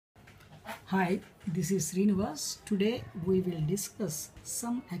Hi, this is Srinivas. Today we will discuss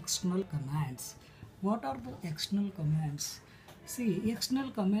some external commands. What are the external commands? See,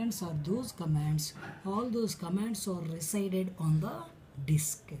 external commands are those commands, all those commands are resided on the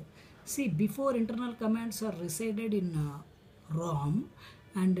disk. See, before internal commands are resided in ROM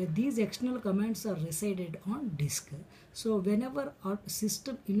and these external commands are resided on disk. So whenever our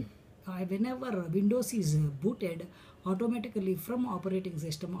system whenever Windows is booted, automatically from operating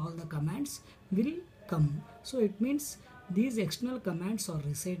system all the commands will come. So it means these external commands are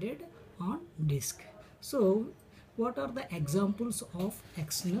resided on disk. So what are the examples of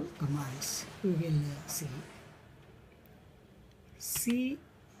external commands? We will see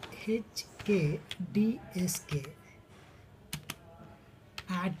CHKDSK,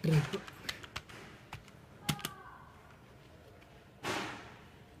 ATTRIB,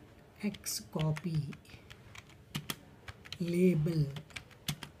 DISKCOPY, label,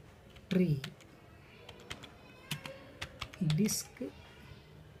 tree, disk,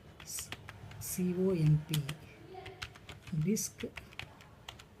 COMP,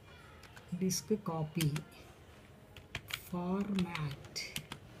 disk copy, format,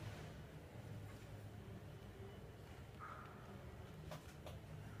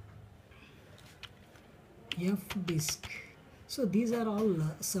 fdisk. So these are all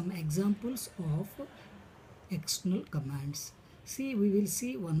some examples of external commands. See, we will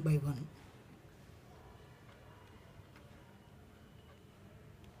see one by one.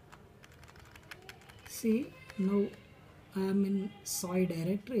 See, now I am in soy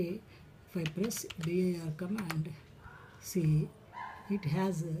directory. If I press dir command, see, it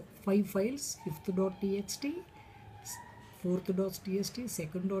has 5 files: fifth.txt, fourth.txt,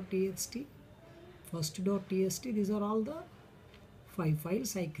 second.txt, first.txt. These are all the 5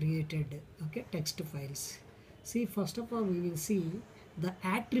 files I created, okay, text files. See, first of all we will see the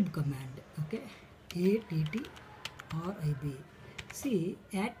ATTRIB command, okay, ATTRIB. See,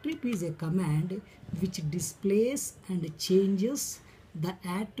 ATTRIB is a command which displays and changes the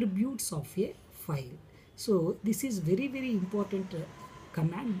attributes of a file. So this is very important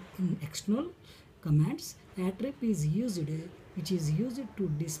command in external commands. ATTRIB is used, which is used to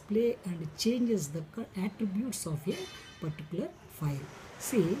display and changes the attributes of a particular file.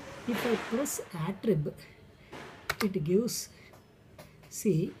 See, if I press ATTRIB, it gives,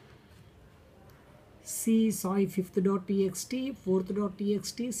 see soy fifth.txt,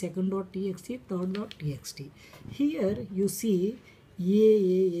 fourth.txt, second.txt, third.txt. Here you see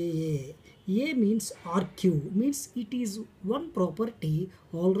A means RQ, means it is one property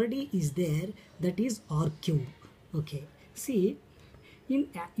already is there, that is RQ. Okay. See, in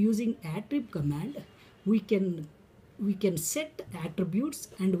using ATTRIB command, we can set attributes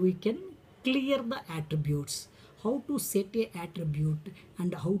and we can clear the attributes. How to set a attribute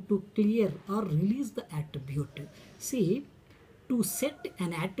and how to clear or release the attribute. See, to set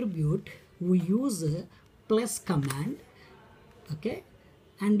an attribute we use plus command, okay,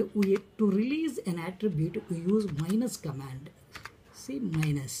 and to release an attribute we use minus command. See,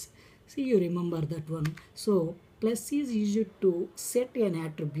 minus. See, you remember that one. So plus is used to set an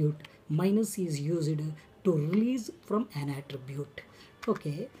attribute, minus is used to release from an attribute.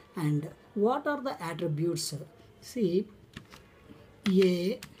 Okay, and what are the attributes? See,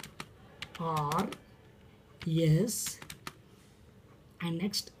 A, R, S, and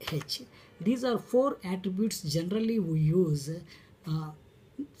next H. These are 4 attributes generally we use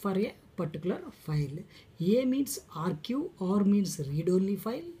for a particular file. A means RQ, R means read-only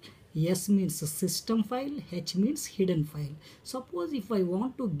file, S means system file, H means hidden file. Suppose if I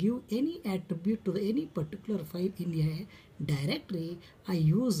want to give any attribute to any particular file in a directory, I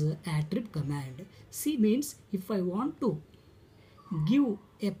use ATTRIB command. C means if I want to give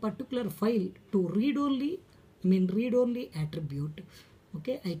a particular file to read-only attribute,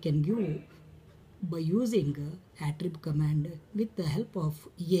 okay, I can give by using ATTRIB command with the help of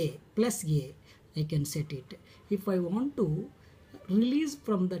A, plus A, I can set it. If I want to release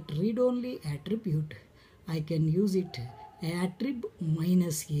from that read-only attribute, I can use it ATTRIB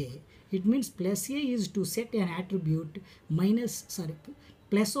minus A. It means plus A is to set an attribute,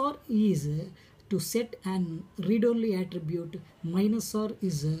 plus R is to set an read-only attribute, minus R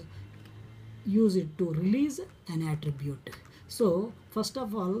is used to release an attribute. So first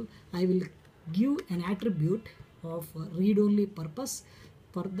of all I will give an attribute of read-only purpose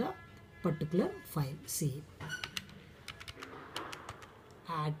for the particular file. See,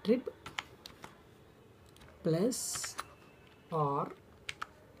 ATTRIB plus R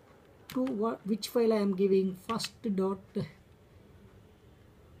to which file I am giving,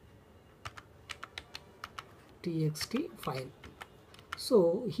 first.txt file. So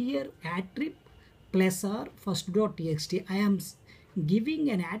here attrib plus r first.txt, I am giving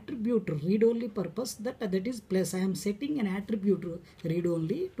an attribute read only purpose, that is plus. I am setting an attribute read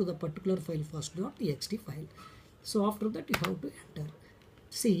only to the particular file first.txt file. So after that you have to enter.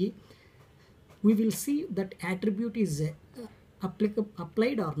 See, we will see that attribute is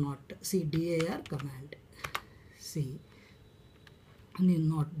applied or not. See, dir command. See, I mean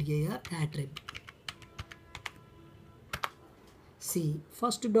not dir, attrib. See,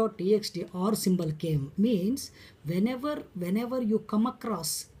 first.txt or symbol came, means whenever you come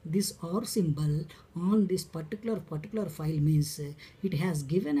across this or symbol on this particular file, means it has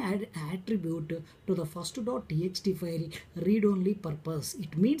given an attribute to the first.txt file read only purpose.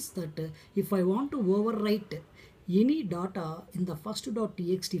 It means that if I want to overwrite any data in the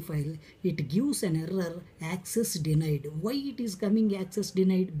first.txt file, it gives an error, access denied. Why it is coming access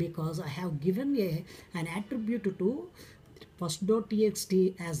denied? Because I have given an attribute to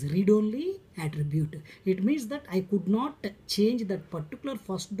first.txt as read-only attribute. It means that I could not change that particular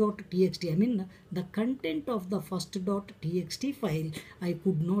first.txt. I mean the content of the first.txt file, I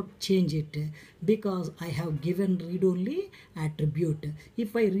could not change it because I have given read-only attribute.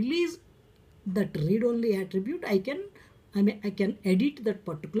 If I release that read-only attribute, I can edit that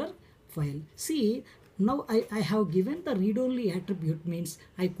particular file. See, now I have given the read-only attribute, means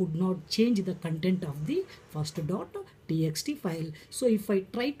I could not change the content of the first.txt file. So if I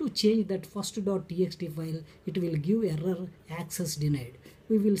try to change that first.txt file, it will give error, access denied.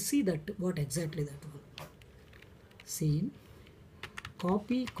 We will see that what exactly that one. See,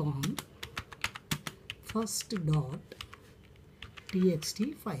 copy con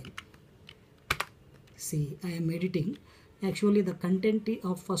first.txt file. See, I am editing. Actually the content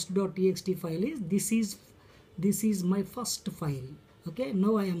of first.txt file is this is my first file. Okay,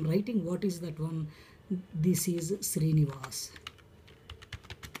 now I am writing what is that one. This is Srinivas.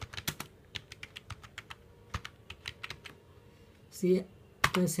 See,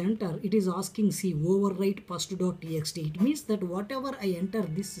 press enter. It is asking, see, overwrite first.txt. It means that whatever I enter,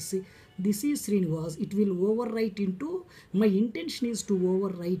 this is Srinivas, it will overwrite into, my intention is to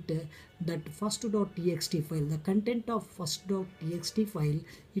overwrite that first.txt file, the content of first.txt file,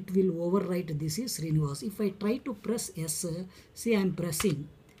 it will overwrite this is Srinivas. If I try to press S, see, I am pressing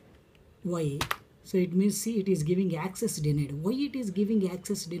Y. So it means, see, it is giving access denied. Why it is giving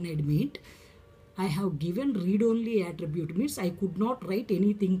access denied? Means I have given read-only attribute, means I could not write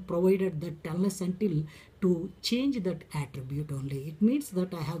anything provided that unless until to change that attribute only. It means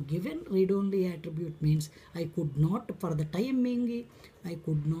that I have given read-only attribute, means I could not, for the time being, I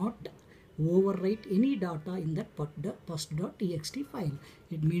could not overwrite any data in that first.txt file.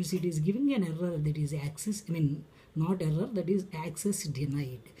 It means it is giving an error, that is access, not error, that is access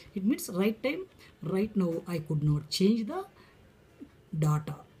denied. It means right now I could not change the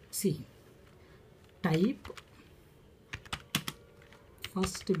data. See, type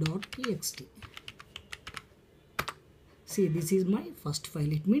first.txt. See, this is my first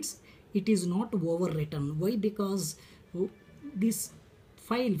file. It means it is not overwritten. Why? Because this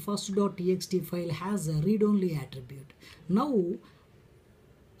file first.txt file has a read-only attribute. Now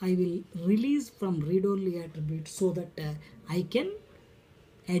I will release from read-only attribute so that I can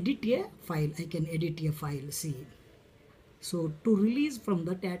edit a file. See, so to release from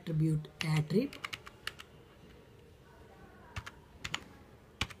that attribute, attrib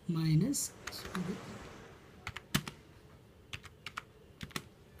minus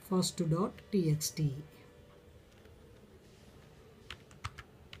first.txt.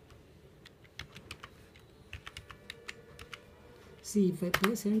 See, if I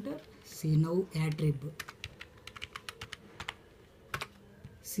press enter, see, now attrib.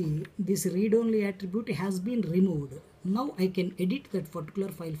 See, this read-only attribute has been removed. Now I can edit that particular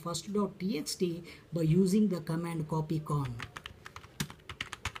file first.txt by using the command copy con.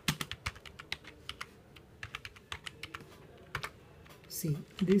 See,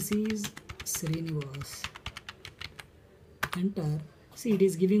 this is Srinivas. Enter. See, it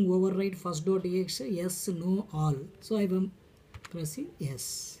is giving override first.txt, yes, no, all. So I am pressing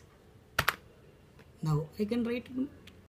yes. Now I can write